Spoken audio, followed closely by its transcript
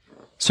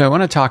So I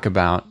want to talk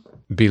about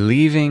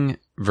believing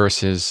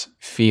versus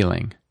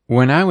feeling.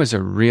 When I was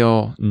a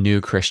real new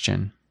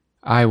Christian,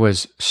 I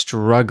was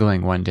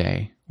struggling one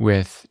day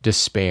with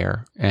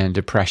despair and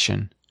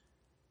depression,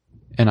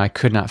 and I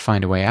could not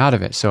find a way out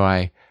of it. So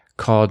I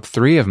called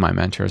 3 of my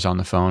mentors on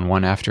the phone,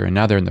 one after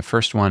another, and the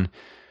first one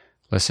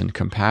listened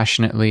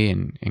compassionately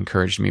and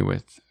encouraged me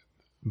with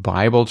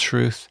Bible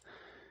truth,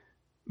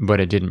 but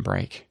it didn't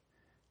break.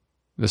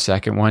 The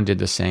second one did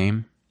the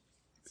same.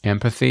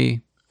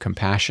 Empathy,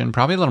 compassion,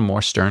 probably a little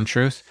more stern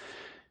truth.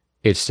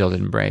 It still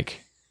didn't break.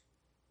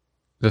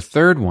 The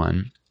third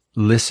one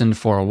listened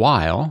for a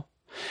while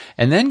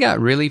and then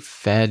got really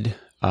fed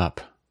up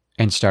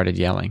and started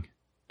yelling.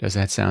 Does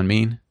that sound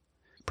mean?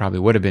 Probably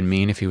would have been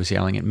mean if he was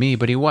yelling at me,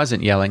 but he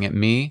wasn't yelling at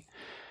me.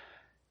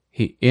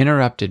 He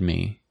interrupted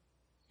me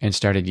and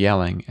started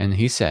yelling, and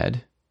he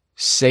said,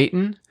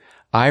 "Satan,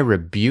 I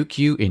rebuke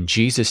you in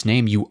Jesus'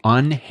 name. You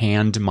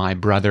unhand my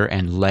brother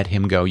and let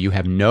him go. You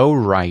have no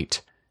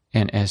right."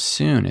 And as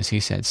soon as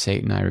he said,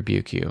 "Satan, I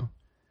rebuke you,"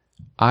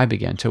 I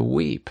began to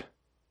weep,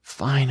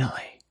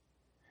 finally.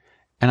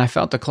 And I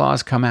felt the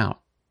claws come out,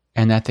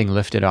 and that thing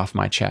lifted off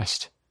my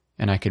chest,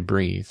 and I could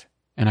breathe,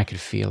 and I could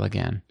feel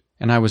again,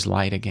 and I was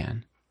light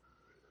again.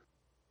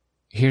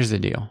 Here's the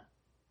deal.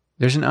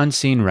 There's an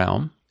unseen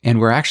realm, and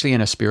we're actually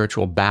in a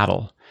spiritual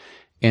battle.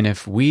 And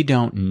if we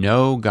don't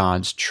know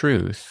God's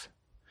truth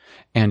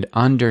and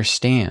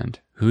understand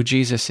who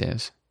Jesus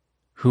is,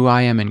 who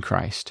I am in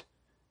Christ,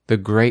 the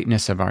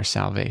greatness of our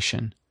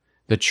salvation,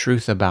 the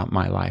truth about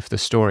my life, the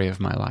story of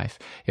my life,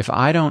 if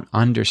I don't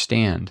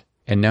understand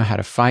and know how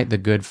to fight the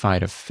good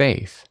fight of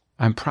faith,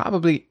 I'm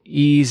probably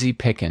easy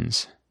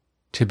pickings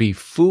to be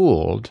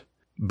fooled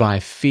by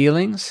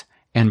feelings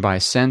and by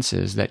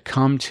senses that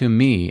come to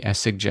me as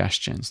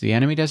suggestions. The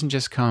enemy doesn't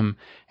just come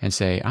and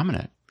say, "I'm going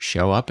to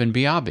show up and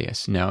be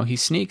obvious." No, he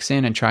sneaks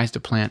in and tries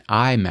to plant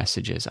I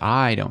messages.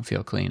 I don't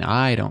feel clean.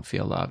 I don't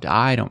feel loved.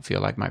 I don't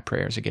feel like my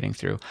prayers are getting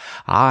through.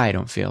 I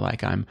don't feel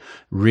like I'm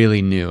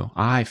really new.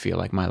 I feel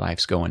like my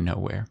life's going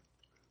nowhere.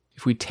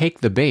 If we take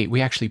the bait,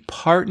 we actually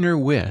partner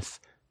with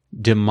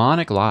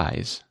demonic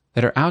lies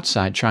that are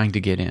outside trying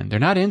to get in. They're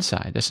not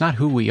inside. That's not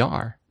who we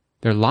are.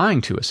 They're lying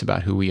to us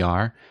about who we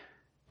are,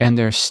 and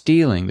they're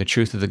stealing the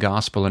truth of the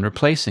gospel and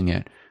replacing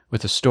it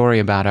with a story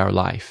about our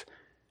life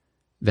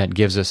that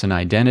gives us an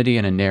identity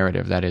and a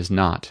narrative that is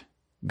not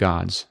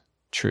God's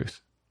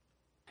truth.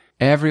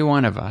 Every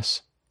one of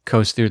us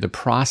goes through the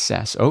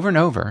process over and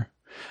over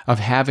of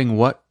having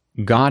what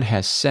God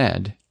has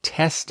said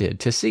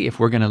tested to see if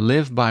we're going to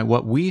live by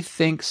what we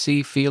think,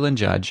 see, feel, and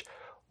judge,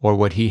 or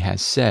what He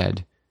has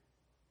said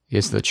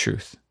is the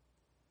truth.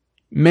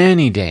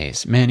 Many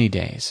days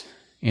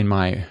in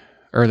my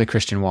early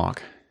Christian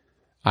walk,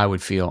 I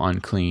would feel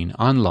unclean,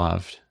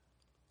 unloved,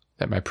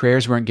 that my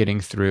prayers weren't getting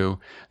through,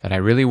 that I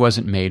really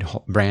wasn't made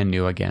brand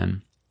new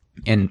again.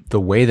 And the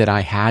way that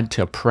I had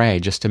to pray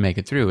just to make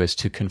it through is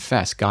to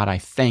confess, "God, I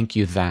thank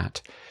you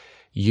that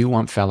you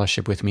want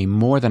fellowship with me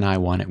more than I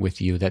want it with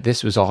you, that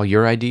this was all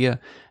your idea,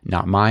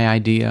 not my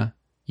idea.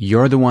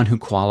 You're the one who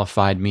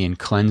qualified me and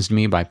cleansed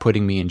me by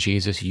putting me in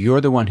Jesus.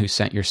 You're the one who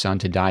sent your Son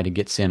to die to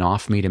get sin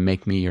off me, to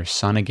make me your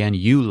son again.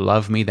 You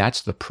love me.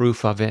 That's the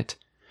proof of it.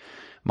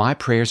 My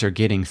prayers are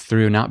getting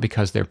through not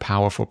because they're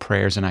powerful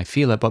prayers and I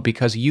feel it, but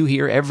because you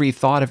hear every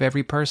thought of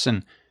every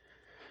person.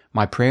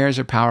 My prayers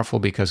are powerful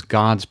because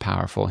God's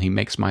powerful. He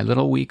makes my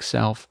little weak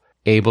self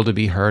able to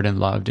be heard and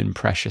loved and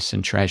precious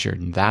and treasured.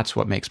 And that's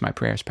what makes my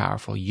prayers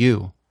powerful.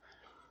 You.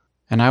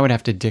 And I would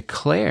have to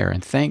declare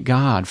and thank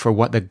God for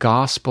what the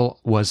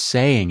gospel was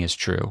saying is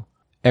true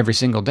every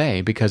single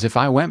day, because if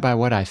I went by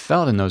what I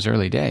felt in those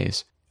early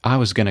days, I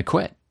was going to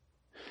quit.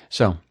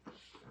 So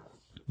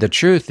the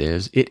truth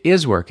is, it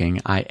is working.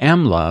 I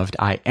am loved.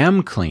 I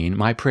am clean.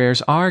 My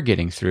prayers are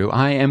getting through.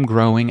 I am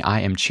growing.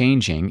 I am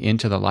changing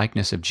into the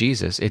likeness of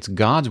Jesus. It's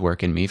God's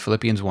work in me.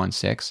 Philippians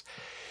 1:6.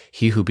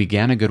 He who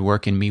began a good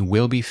work in me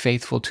will be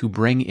faithful to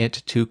bring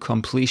it to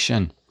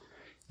completion.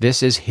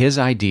 This is His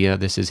idea.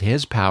 This is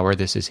His power.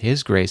 This is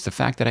His grace. The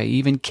fact that I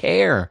even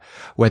care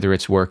whether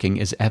it's working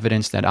is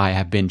evidence that I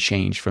have been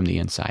changed from the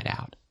inside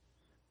out.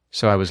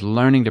 So I was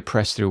learning to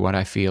press through what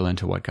I feel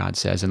into what God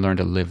says and learn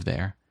to live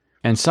there.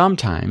 And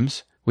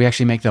sometimes we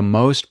actually make the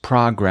most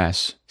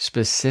progress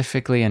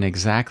specifically and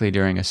exactly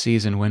during a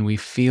season when we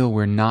feel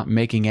we're not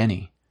making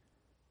any.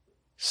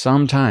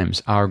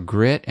 Sometimes our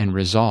grit and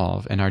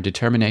resolve and our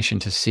determination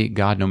to seek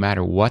God no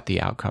matter what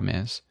the outcome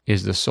is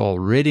the soul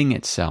ridding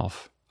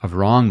itself of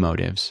wrong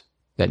motives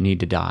that need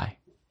to die.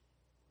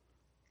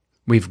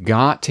 We've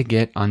got to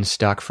get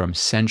unstuck from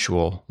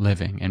sensual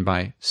living. And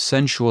by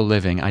sensual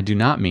living, I do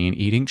not mean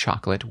eating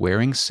chocolate,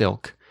 wearing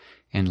silk,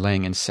 and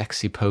laying in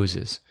sexy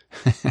poses.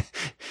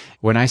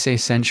 When I say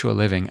sensual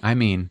living, I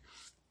mean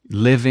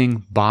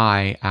living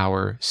by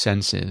our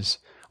senses,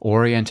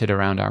 oriented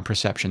around our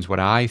perceptions, what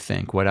I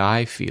think, what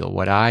I feel,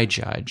 what I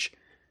judge,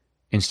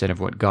 instead of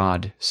what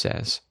God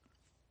says.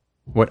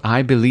 What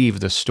I believe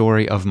the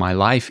story of my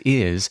life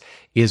is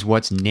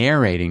what's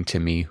narrating to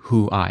me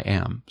who I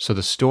am. So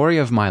the story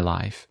of my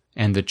life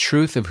and the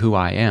truth of who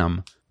I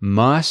am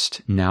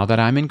must, now that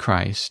I'm in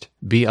Christ,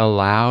 be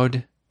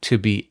allowed to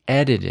be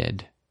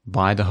edited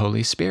by the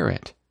Holy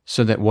Spirit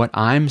so that what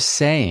I'm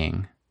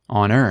saying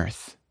on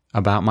earth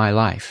about my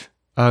life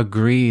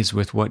agrees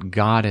with what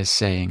God is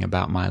saying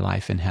about my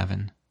life in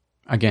heaven.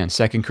 Again,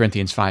 2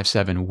 Corinthians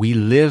 5:7, we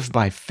live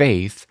by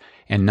faith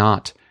and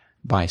not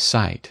by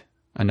sight.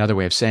 Another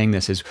way of saying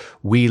this is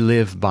we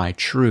live by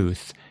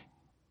truth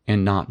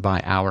and not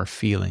by our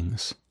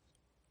feelings.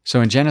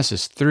 So in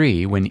Genesis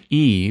 3, when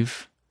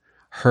Eve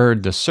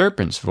heard the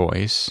serpent's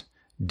voice,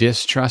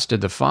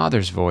 distrusted the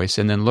Father's voice,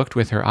 and then looked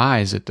with her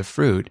eyes at the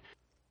fruit,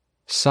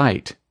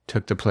 sight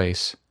took the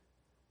place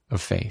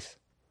of faith.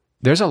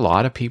 There's a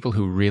lot of people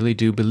who really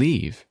do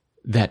believe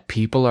that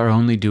people are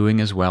only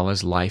doing as well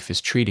as life is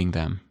treating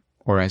them,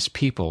 or as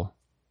people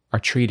are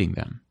treating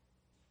them.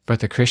 But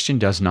the Christian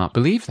does not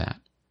believe that.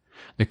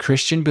 The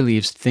Christian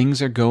believes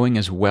things are going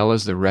as well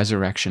as the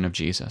resurrection of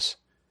Jesus.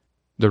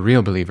 The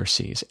real believer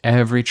sees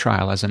every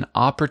trial as an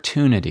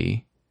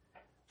opportunity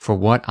for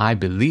what I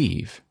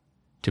believe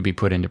to be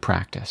put into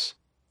practice.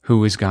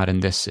 Who is God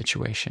in this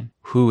situation?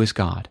 Who is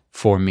God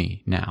for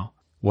me now?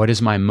 What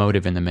is my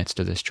motive in the midst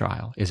of this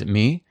trial? Is it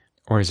me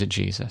or is it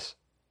Jesus?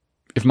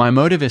 If my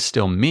motive is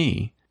still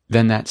me,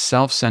 then that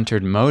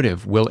self-centered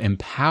motive will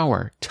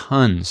empower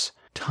tons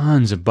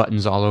of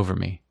buttons all over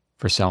me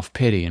for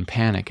self-pity and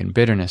panic and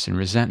bitterness and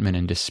resentment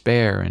and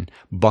despair and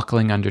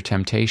buckling under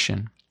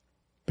temptation.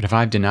 But if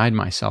I've denied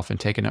myself and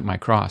taken up my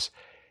cross,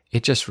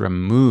 it just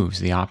removes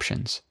the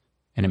options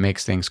and it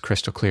makes things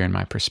crystal clear in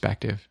my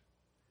perspective.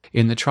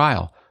 In the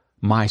trial,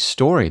 my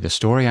story, the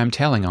story I'm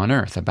telling on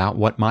earth about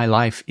what my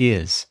life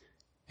is,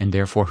 and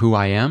therefore who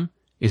I am,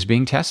 is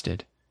being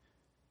tested.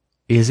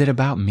 Is it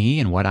about me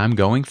and what I'm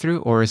going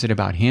through, or is it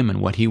about him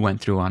and what he went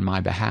through on my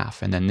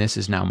behalf? And then this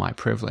is now my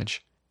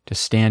privilege, to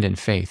stand in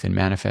faith and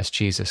manifest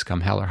Jesus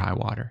come hell or high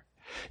water.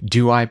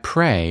 Do I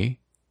pray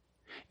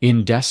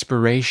in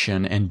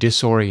desperation and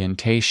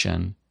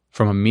disorientation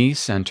from a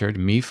me-centered,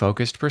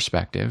 me-focused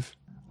perspective,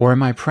 or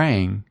am I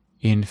praying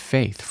in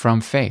faith,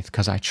 from faith,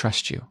 because I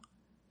trust you?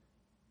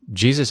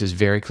 Jesus is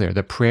very clear.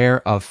 The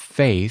prayer of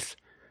faith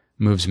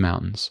moves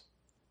mountains.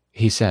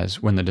 He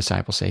says, when the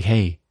disciples say,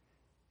 hey,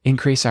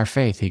 increase our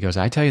faith, he goes,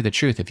 I tell you the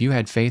truth, if you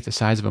had faith the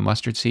size of a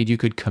mustard seed, you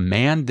could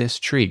command this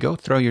tree, go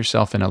throw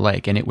yourself in a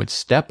lake, and it would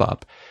step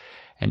up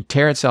and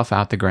tear itself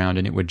out the ground,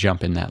 and it would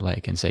jump in that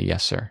lake and say,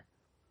 yes, sir.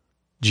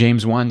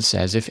 James 1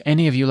 says, if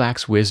any of you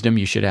lacks wisdom,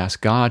 you should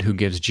ask God, who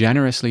gives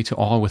generously to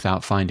all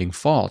without finding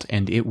fault,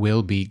 and it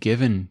will be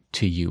given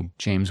to you.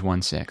 James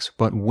 1:6.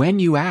 But when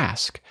you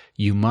ask,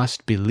 you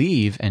must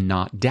believe and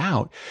not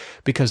doubt,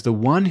 because the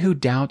one who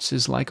doubts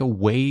is like a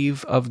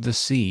wave of the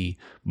sea,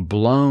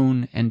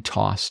 blown and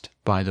tossed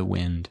by the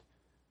wind.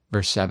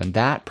 Verse 7,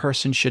 that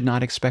person should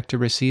not expect to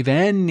receive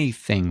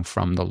anything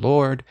from the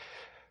Lord.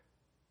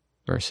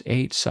 Verse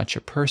 8, such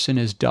a person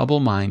is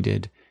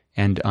double-minded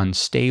and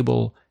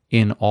unstable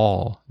in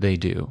all they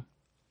do.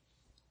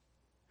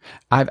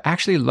 I've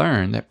actually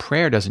learned that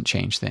prayer doesn't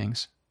change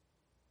things.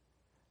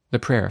 The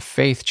prayer of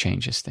faith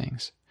changes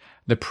things.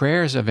 The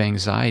prayers of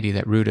anxiety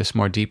that root us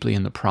more deeply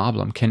in the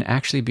problem can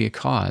actually be a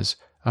cause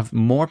of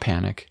more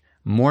panic,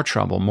 more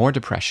trouble, more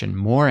depression,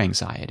 more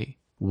anxiety.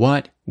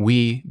 What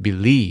we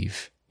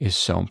believe is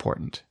so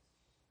important.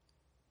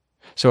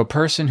 So a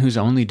person who's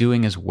only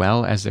doing as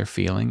well as they're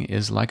feeling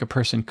is like a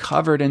person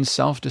covered in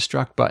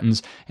self-destruct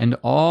buttons, and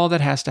all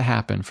that has to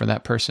happen for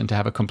that person to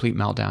have a complete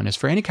meltdown is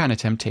for any kind of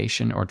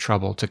temptation or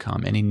trouble to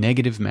come, any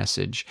negative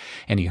message,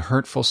 any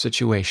hurtful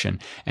situation,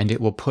 and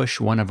it will push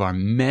one of our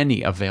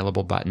many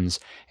available buttons,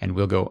 and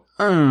we'll go,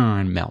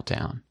 and melt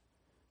down.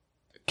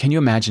 Can you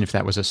imagine if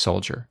that was a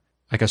soldier?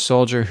 Like a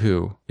soldier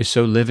who is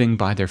so living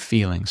by their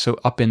feelings, so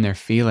up in their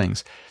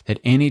feelings, that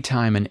any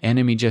time an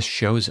enemy just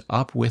shows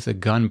up with a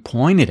gun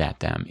pointed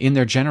at them in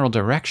their general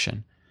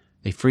direction,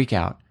 they freak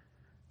out,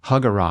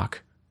 hug a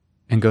rock,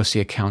 and go see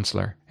a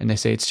counselor. And they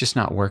say, it's just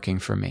not working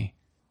for me.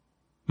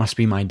 Must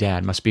be my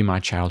dad, must be my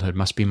childhood,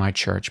 must be my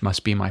church,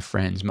 must be my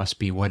friends, must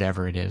be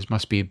whatever it is,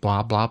 must be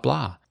blah, blah,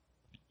 blah.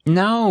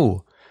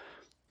 No!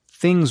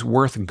 Things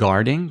worth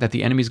guarding that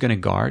the enemy's going to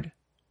guard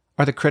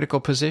are the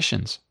critical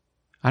positions.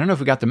 I don't know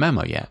if we got the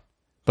memo yet,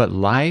 but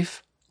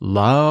life,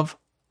 love,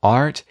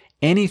 art,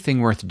 anything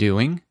worth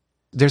doing,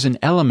 there's an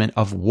element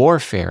of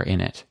warfare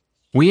in it.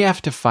 We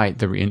have to fight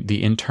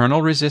the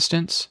internal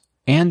resistance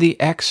and the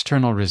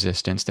external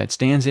resistance that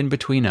stands in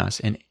between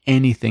us and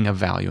anything of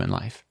value in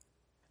life.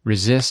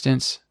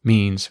 Resistance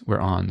means we're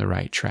on the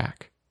right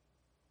track.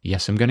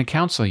 Yes, I'm going to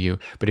counsel you,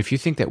 but if you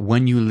think that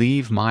when you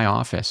leave my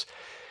office,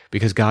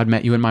 because God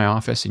met you in my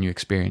office and you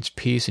experienced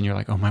peace and you're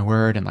like, oh my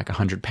word, and like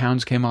 100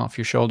 pounds came off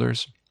your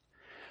shoulders,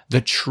 the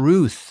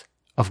truth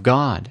of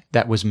God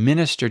that was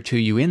ministered to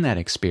you in that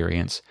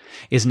experience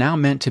is now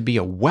meant to be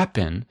a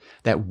weapon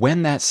that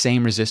when that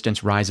same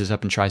resistance rises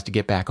up and tries to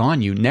get back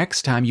on you,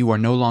 next time you are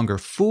no longer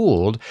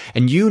fooled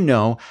and you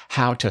know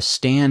how to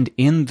stand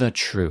in the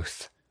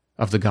truth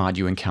of the God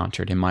you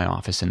encountered in my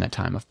office in that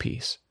time of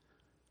peace.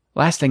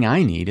 Last thing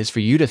I need is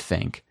for you to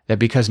think that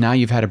because now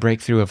you've had a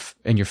breakthrough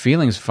and your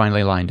feelings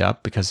finally lined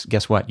up, because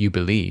guess what? You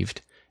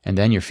believed, and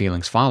then your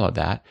feelings followed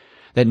that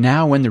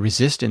now when the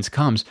resistance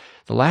comes,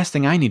 the last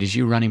thing I need is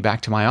you running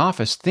back to my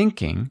office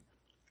thinking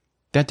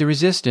that the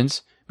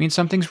resistance means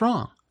something's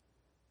wrong.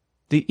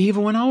 The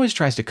evil one always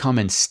tries to come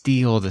and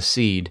steal the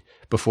seed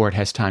before it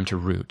has time to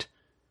root.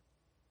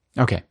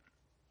 Okay,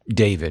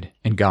 David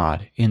and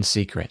God in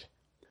secret.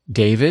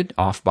 David,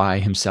 off by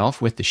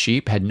himself with the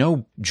sheep, had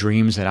no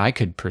dreams that I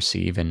could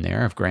perceive in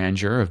there of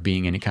grandeur, of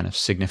being any kind of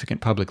significant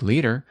public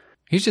leader.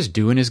 He's just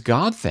doing his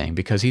God thing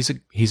because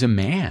he's a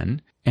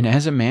man, and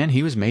as a man,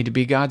 he was made to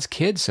be God's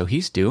kid, so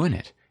he's doing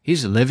it.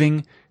 He's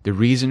living the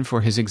reason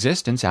for his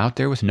existence out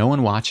there with no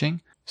one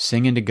watching,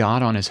 singing to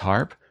God on his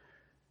harp,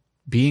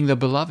 being the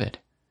beloved.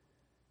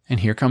 And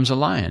here comes a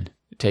lion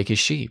to take his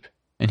sheep,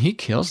 and he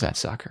kills that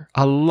sucker.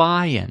 A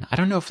lion. I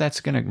don't know if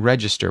that's going to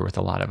register with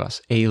a lot of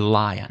us. A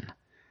lion.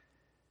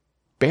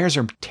 Bears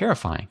are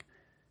terrifying.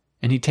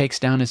 And he takes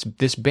down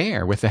this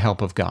bear with the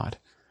help of God.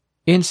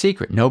 In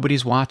secret,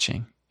 nobody's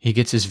watching. He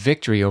gets his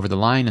victory over the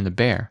lion and the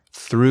bear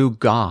through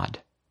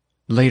God.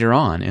 Later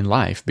on in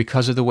life,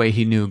 because of the way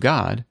he knew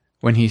God,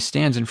 when he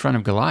stands in front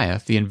of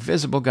Goliath, the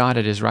invisible God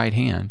at his right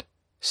hand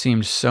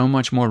seemed so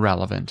much more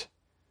relevant,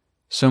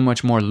 so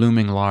much more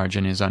looming large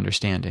in his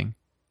understanding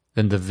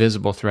than the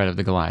visible threat of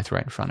the Goliath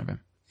right in front of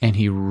him. And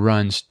he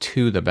runs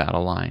to the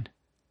battle line.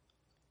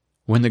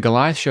 When the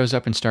Goliath shows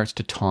up and starts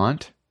to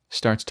taunt,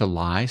 starts to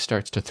lie,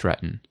 starts to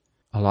threaten,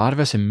 a lot of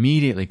us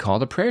immediately call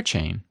the prayer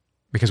chain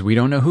because we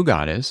don't know who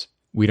God is,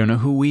 we don't know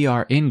who we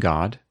are in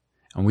God,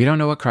 and we don't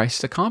know what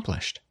Christ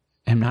accomplished.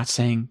 I'm not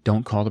saying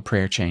don't call the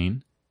prayer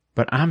chain,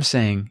 but I'm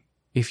saying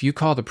if you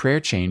call the prayer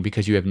chain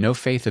because you have no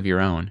faith of your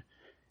own,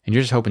 and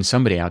you're just hoping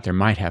somebody out there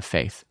might have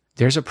faith,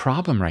 there's a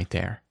problem right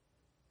there.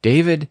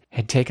 David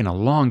had taken a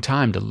long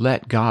time to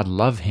let God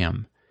love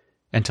him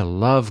and to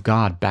love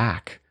God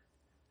back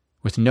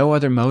with no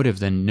other motive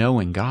than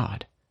knowing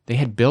God. They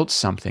had built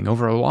something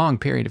over a long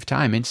period of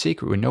time in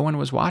secret when no one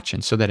was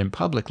watching, so that in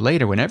public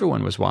later when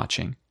everyone was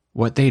watching,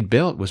 what they'd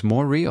built was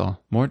more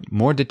real,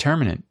 more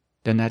determinate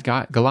than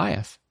that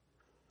Goliath.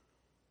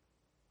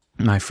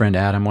 My friend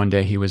Adam, one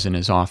day he was in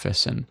his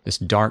office and this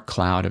dark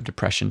cloud of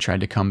depression tried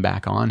to come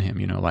back on him,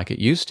 like it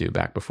used to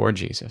back before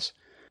Jesus.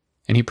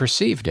 And he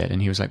perceived it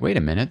and he was like, wait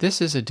a minute,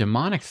 this is a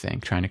demonic thing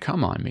trying to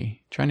come on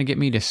me, trying to get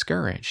me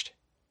discouraged.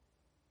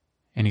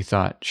 And he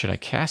thought, should I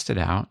cast it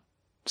out?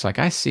 It's like,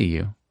 I see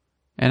you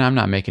and I'm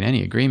not making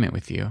any agreement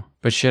with you,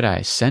 but should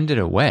I send it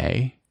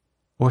away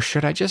or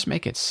should I just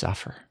make it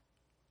suffer?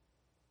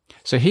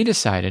 So he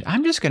decided,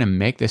 I'm just going to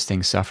make this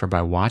thing suffer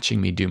by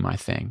watching me do my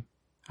thing.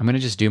 I'm going to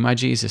just do my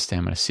Jesus thing.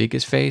 I'm going to seek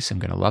his face. I'm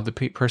going to love the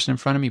person in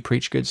front of me,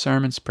 preach good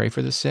sermons, pray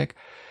for the sick.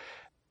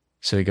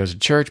 So he goes to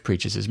church,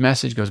 preaches his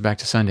message, goes back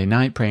to Sunday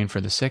night praying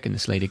for the sick, and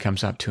this lady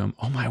comes up to him.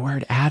 Oh my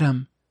word,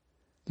 Adam,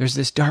 there's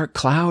this dark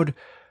cloud.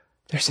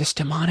 There's this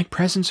demonic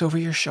presence over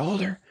your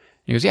shoulder. And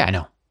he goes, yeah, I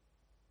know.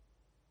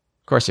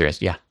 Of course there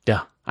is. Yeah,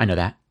 duh, I know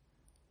that.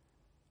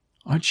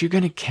 Aren't you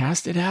going to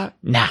cast it out?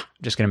 Nah,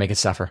 I'm just going to make it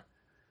suffer.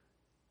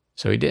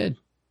 So he did.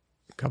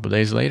 A couple of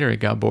days later, it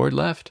got bored,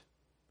 left.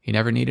 He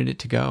never needed it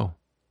to go.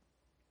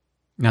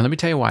 Now, let me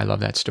tell you why I love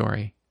that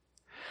story.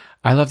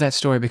 I love that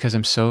story because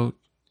I'm so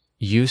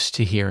used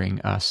to hearing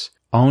us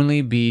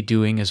only be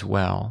doing as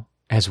well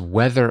as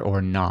whether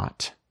or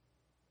not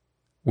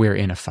we're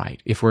in a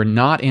fight. If we're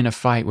not in a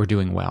fight, we're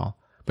doing well.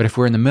 But if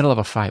we're in the middle of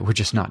a fight, we're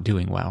just not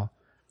doing well.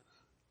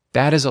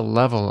 That is a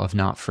level of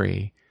not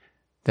free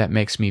that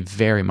makes me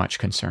very much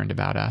concerned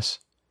about us.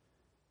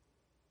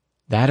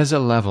 That is a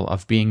level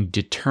of being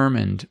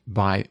determined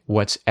by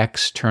what's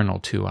external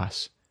to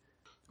us.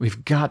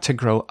 We've got to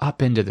grow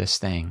up into this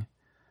thing.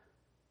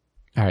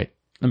 All right,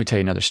 let me tell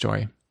you another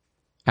story.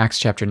 Acts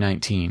chapter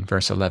 19,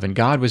 verse 11.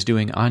 God was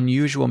doing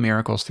unusual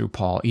miracles through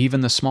Paul. Even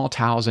the small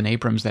towels and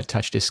aprons that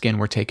touched his skin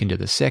were taken to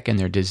the sick, and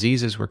their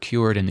diseases were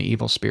cured, and the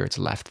evil spirits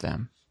left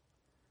them.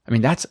 I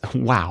mean,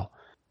 wow.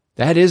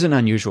 That is an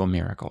unusual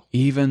miracle.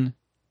 Even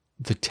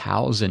the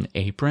towels and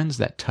aprons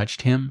that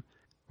touched him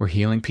were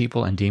healing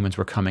people, and demons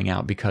were coming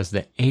out because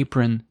the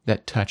apron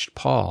that touched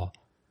Paul,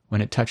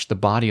 when it touched the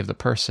body of the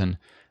person,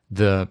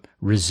 the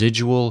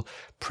residual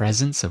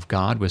presence of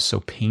God was so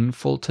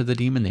painful to the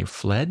demon, they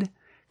fled?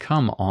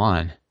 Come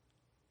on.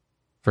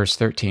 Verse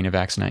 13 of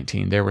Acts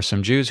 19, there were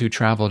some Jews who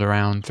traveled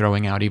around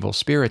throwing out evil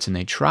spirits, and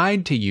they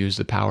tried to use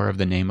the power of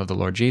the name of the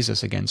Lord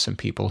Jesus against some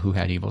people who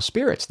had evil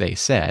spirits. They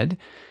said,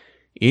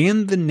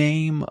 in the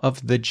name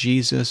of the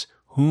Jesus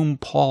whom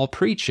Paul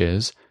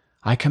preaches,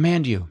 I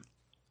command you.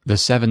 The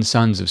 7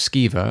 sons of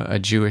Sceva, a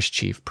Jewish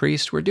chief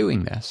priest, were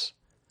doing this.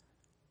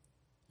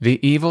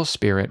 The evil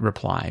spirit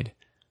replied,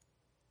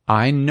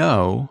 I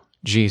know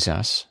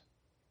Jesus,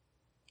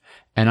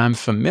 and I'm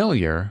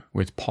familiar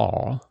with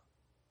Paul,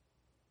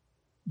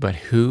 but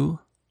who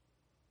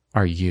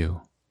are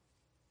you?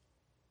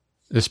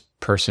 This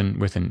person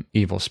with an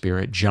evil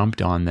spirit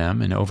jumped on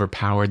them and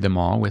overpowered them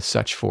all with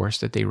such force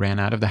that they ran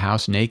out of the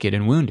house naked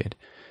and wounded.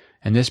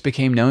 And this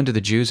became known to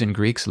the Jews and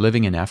Greeks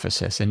living in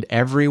Ephesus, and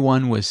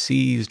everyone was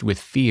seized with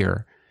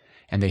fear,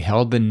 and they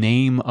held the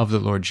name of the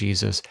Lord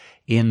Jesus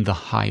in the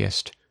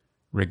highest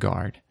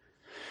regard.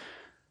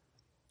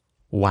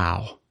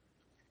 Wow.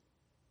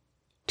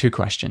 2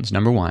 questions.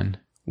 Number 1,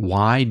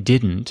 why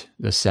didn't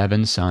the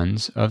 7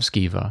 sons of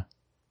Sceva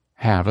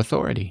have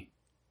authority?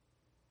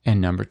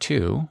 And number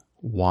 2,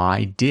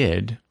 why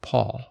did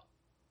Paul?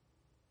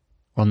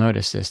 Well,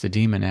 notice this. The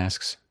demon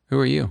asks, who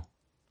are you?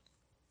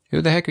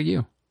 Who the heck are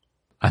you?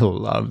 I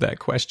love that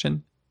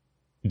question.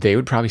 They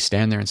would probably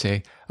stand there and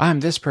say,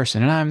 I'm this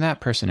person and I'm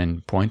that person,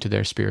 and point to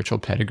their spiritual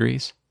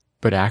pedigrees.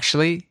 But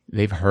actually,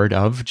 they've heard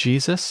of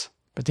Jesus,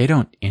 but they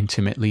don't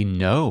intimately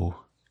know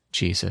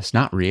Jesus.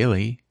 Not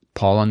really.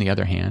 Paul, on the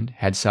other hand,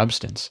 had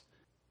substance.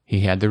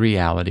 He had the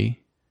reality,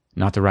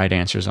 not the right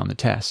answers on the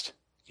test.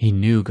 He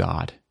knew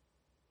God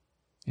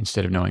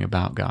instead of knowing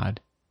about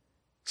God.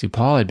 See,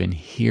 Paul had been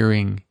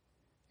hearing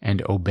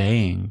and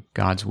obeying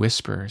God's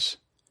whispers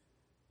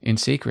in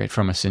secret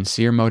from a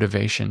sincere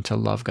motivation to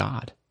love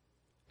God.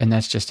 And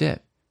that's just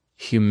it.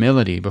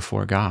 Humility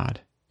before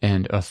God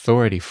and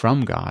authority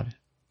from God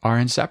are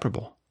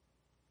inseparable.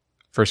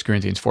 1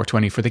 Corinthians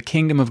 4:20, for the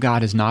kingdom of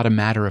God is not a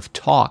matter of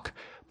talk,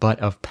 but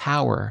of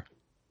power.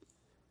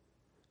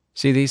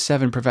 See, these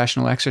 7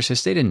 professional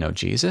exorcists, they didn't know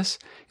Jesus.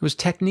 It was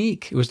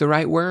technique. It was the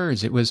right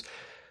words. It was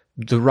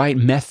the right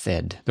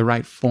method, the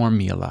right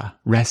formula,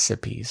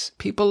 recipes.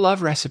 People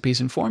love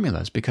recipes and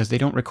formulas because they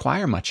don't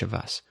require much of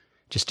us.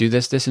 Just do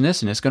this, this, and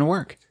this, and it's going to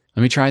work.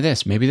 Let me try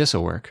this. Maybe this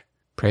will work.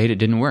 Prayed, it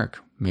didn't work.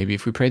 Maybe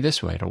if we pray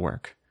this way, it'll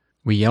work.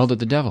 We yelled at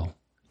the devil.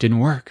 Didn't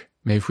work.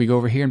 Maybe if we go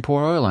over here and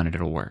pour oil on it,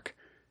 it'll work.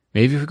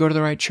 Maybe if we go to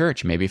the right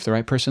church. Maybe if the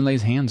right person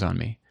lays hands on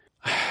me.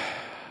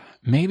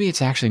 Maybe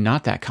it's actually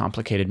not that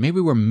complicated. Maybe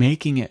we're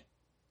making it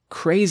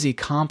crazy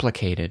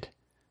complicated.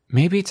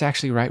 Maybe it's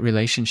actually right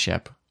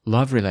relationship,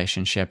 love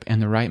relationship,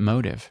 and the right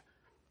motive.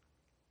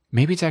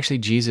 Maybe it's actually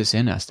Jesus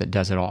in us that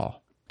does it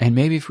all. And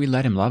maybe if we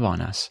let him love on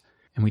us,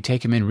 and we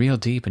take him in real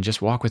deep and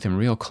just walk with him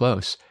real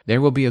close, there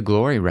will be a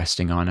glory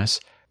resting on us,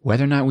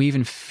 whether or not we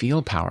even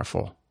feel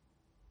powerful.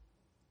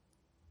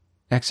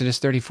 Exodus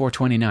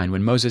 34:29,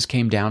 when Moses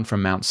came down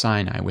from Mount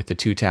Sinai with the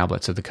 2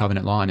 tablets of the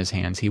covenant law in his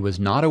hands, he was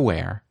not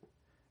aware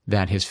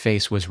that his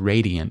face was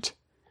radiant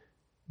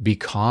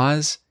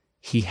because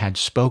he had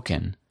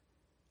spoken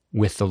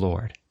with the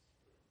Lord.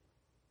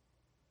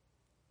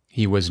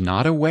 He was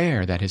not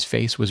aware that his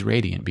face was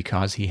radiant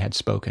because he had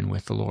spoken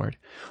with the Lord.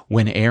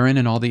 When Aaron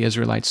and all the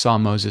Israelites saw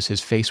Moses, his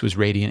face was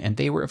radiant, and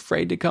they were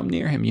afraid to come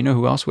near him. You know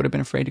who else would have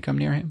been afraid to come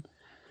near him?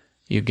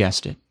 You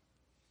guessed it.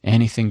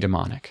 Anything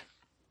demonic.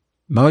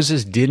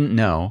 Moses didn't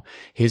know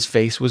his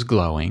face was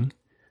glowing,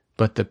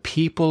 but the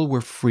people were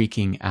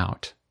freaking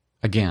out.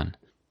 Again,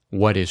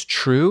 what is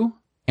true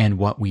and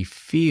what we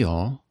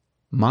feel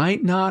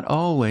might not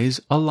always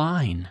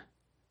align.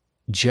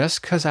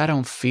 Just because I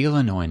don't feel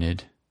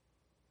anointed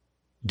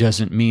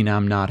doesn't mean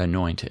I'm not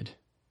anointed.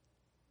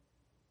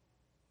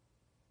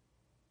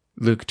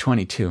 Luke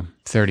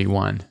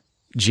 22:31.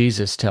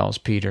 Jesus tells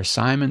Peter,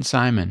 Simon,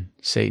 Simon,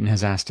 Satan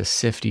has asked to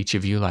sift each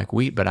of you like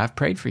wheat, but I've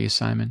prayed for you,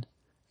 Simon,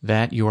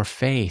 that your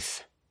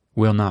faith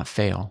will not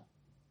fail.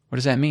 What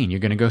does that mean? You're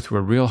going to go through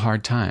a real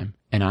hard time,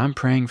 and I'm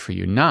praying for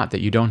you, not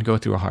that you don't go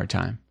through a hard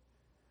time,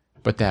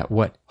 but that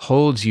what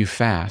holds you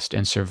fast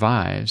and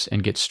survives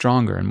and gets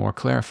stronger and more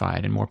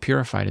clarified and more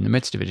purified in the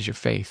midst of it is your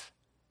faith.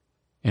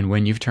 And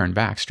when you've turned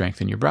back,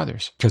 strengthen your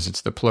brothers, because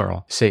it's the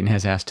plural. Satan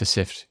has asked to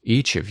sift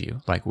each of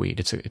you like wheat.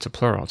 It's a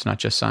plural. It's not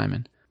just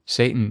Simon.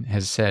 Satan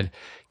has said,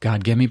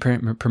 God, give me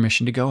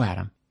permission to go at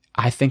them.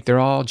 I think they're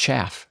all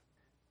chaff.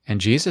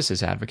 And Jesus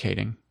is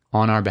advocating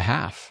on our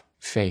behalf,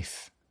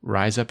 faith.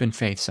 Rise up in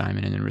faith,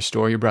 Simon, and then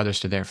restore your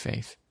brothers to their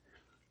faith.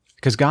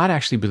 Because God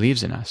actually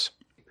believes in us.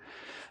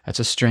 That's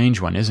a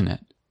strange one, isn't it?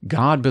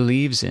 God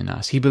believes in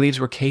us. He believes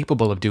we're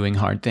capable of doing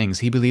hard things.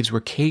 He believes we're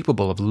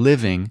capable of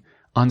living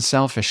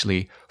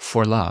unselfishly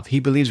for love.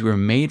 He believes we were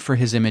made for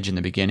his image in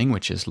the beginning,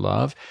 which is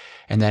love,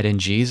 and that in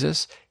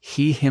Jesus,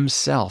 he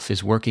himself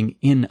is working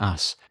in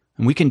us,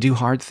 and we can do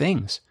hard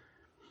things.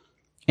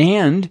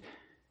 And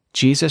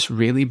Jesus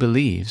really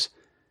believes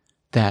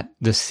that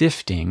the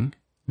sifting,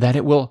 that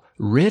it will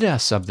rid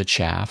us of the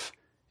chaff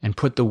and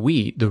put the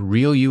wheat, the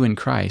real you in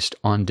Christ,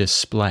 on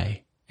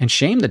display and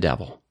shame the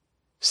devil.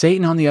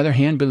 Satan, on the other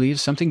hand,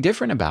 believes something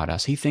different about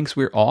us. He thinks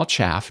we're all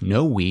chaff,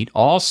 no wheat,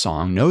 all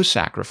song, no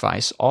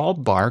sacrifice, all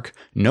bark,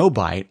 no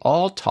bite,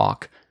 all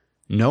talk,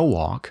 no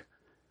walk.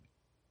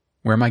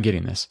 Where am I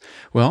getting this?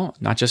 Well,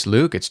 not just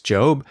Luke, it's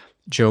Job.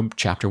 Job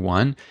chapter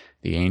 1,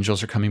 the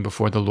angels are coming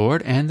before the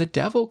Lord, and the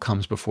devil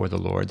comes before the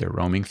Lord. They're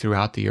roaming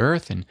throughout the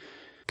earth, and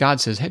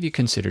God says, have you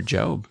considered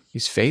Job?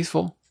 He's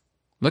faithful.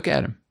 Look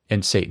at him.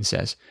 And Satan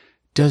says,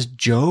 does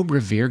Job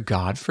revere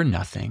God for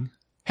nothing?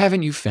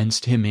 Haven't you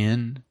fenced him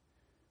in?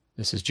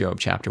 This is Job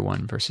chapter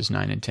 1, verses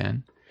 9 and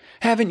 10.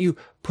 Haven't you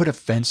put a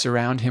fence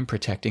around him,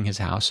 protecting his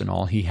house and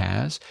all he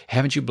has?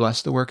 Haven't you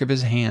blessed the work of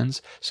his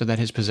hands so that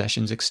his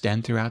possessions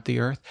extend throughout the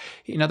earth?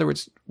 In other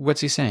words,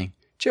 what's he saying?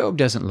 Job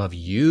doesn't love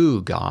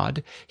you,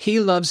 God. He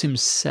loves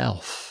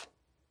himself.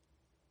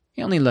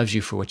 He only loves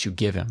you for what you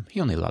give him.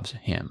 He only loves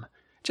him.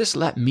 Just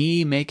let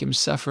me make him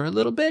suffer a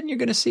little bit, and you're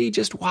going to see.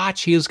 Just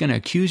watch. He's going to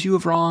accuse you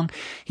of wrong.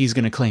 He's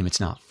going to claim it's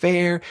not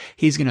fair.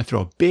 He's going to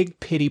throw a big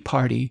pity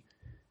party.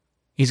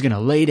 He's going to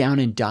lay down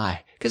and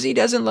die because he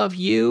doesn't love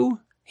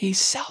you. He's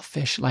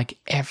selfish like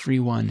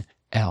everyone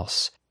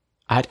else.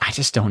 I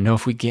just don't know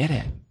if we get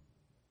it.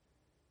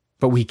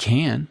 But we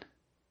can.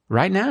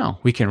 Right now,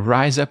 we can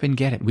rise up and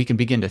get it. We can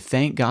begin to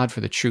thank God for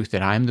the truth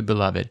that I am the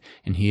beloved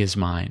and he is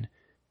mine.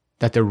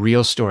 That the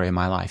real story of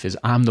my life is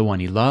I'm the one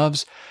he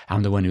loves.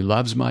 I'm the one who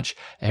loves much.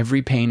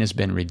 Every pain has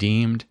been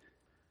redeemed.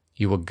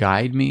 You will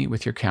guide me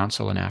with your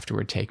counsel and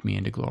afterward take me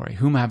into glory.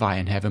 Whom have I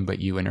in heaven but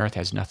you, and earth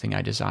has nothing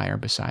I desire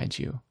besides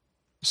you.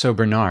 So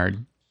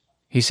Bernard,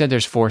 he said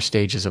there's 4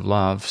 stages of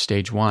love.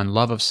 Stage 1,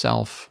 love of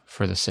self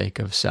for the sake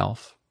of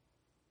self.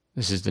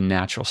 This is the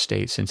natural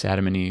state since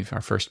Adam and Eve,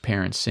 our first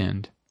parents,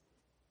 sinned.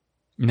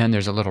 And then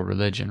there's a little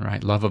religion,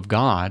 right? Love of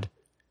God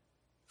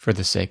for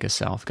the sake of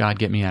self. God,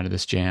 get me out of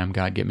this jam.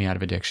 God, get me out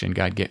of addiction.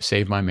 God,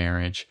 save my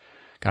marriage.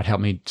 God,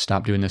 help me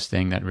stop doing this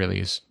thing that really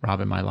is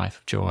robbing my life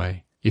of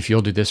joy. If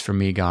you'll do this for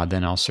me, God,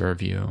 then I'll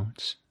serve you.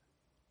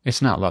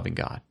 It's not loving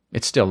God.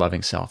 It's still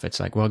loving self. It's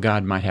like, well,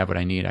 God might have what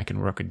I need. I can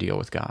work a deal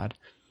with God.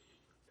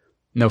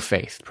 No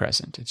faith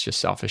present. It's just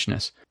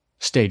selfishness.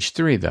 Stage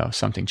 3, though,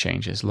 something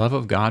changes. Love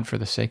of God for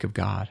the sake of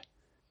God.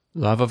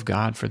 Love of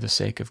God for the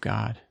sake of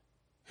God.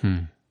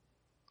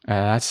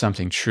 That's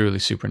something truly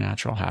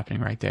supernatural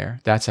happening right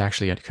there. That's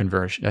actually a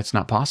conversion. That's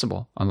not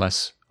possible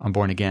unless I'm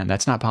born again.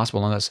 That's not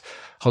possible unless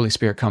Holy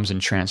Spirit comes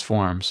and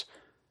transforms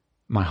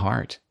my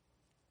heart.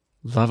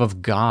 Love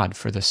of God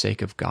for the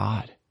sake of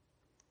God.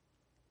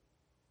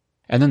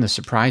 And then the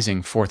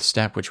surprising 4th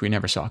step, which we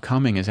never saw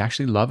coming, is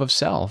actually love of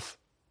self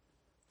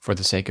for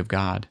the sake of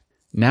God.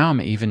 Now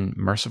I'm even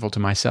merciful to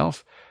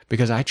myself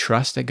because I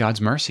trust that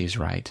God's mercy is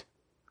right.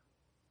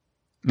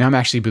 Now I'm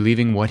actually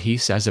believing what he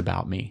says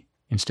about me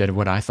instead of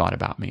what I thought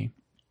about me.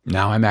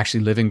 Now I'm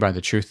actually living by the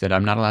truth that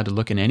I'm not allowed to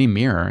look in any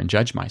mirror and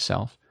judge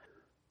myself.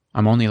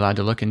 I'm only allowed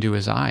to look into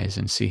his eyes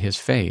and see his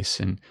face,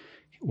 and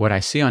what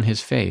I see on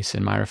his face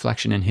and my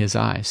reflection in his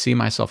eyes, see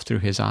myself through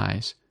his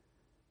eyes,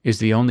 is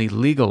the only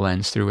legal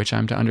lens through which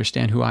I'm to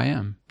understand who I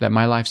am, that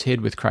my life's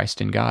hid with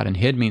Christ in God. And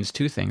hid means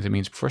 2 things. It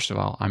means, first of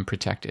all, I'm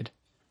protected.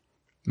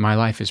 My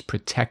life is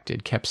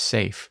protected, kept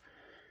safe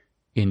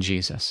in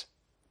Jesus.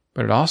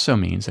 But it also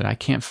means that I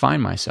can't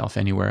find myself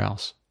anywhere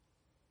else.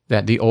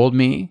 That the old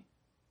me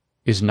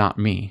is not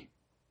me.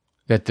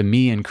 That the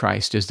me in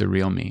Christ is the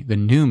real me. The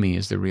new me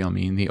is the real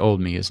me, and the old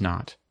me is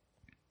not.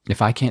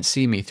 If I can't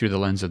see me through the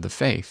lens of the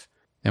faith,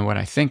 then what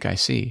I think I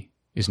see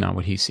is not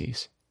what he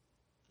sees.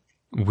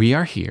 We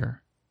are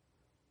here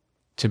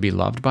to be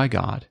loved by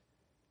God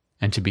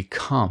and to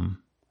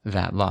become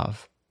that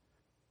love.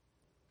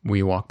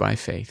 We walk by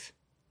faith,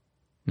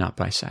 not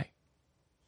by sight.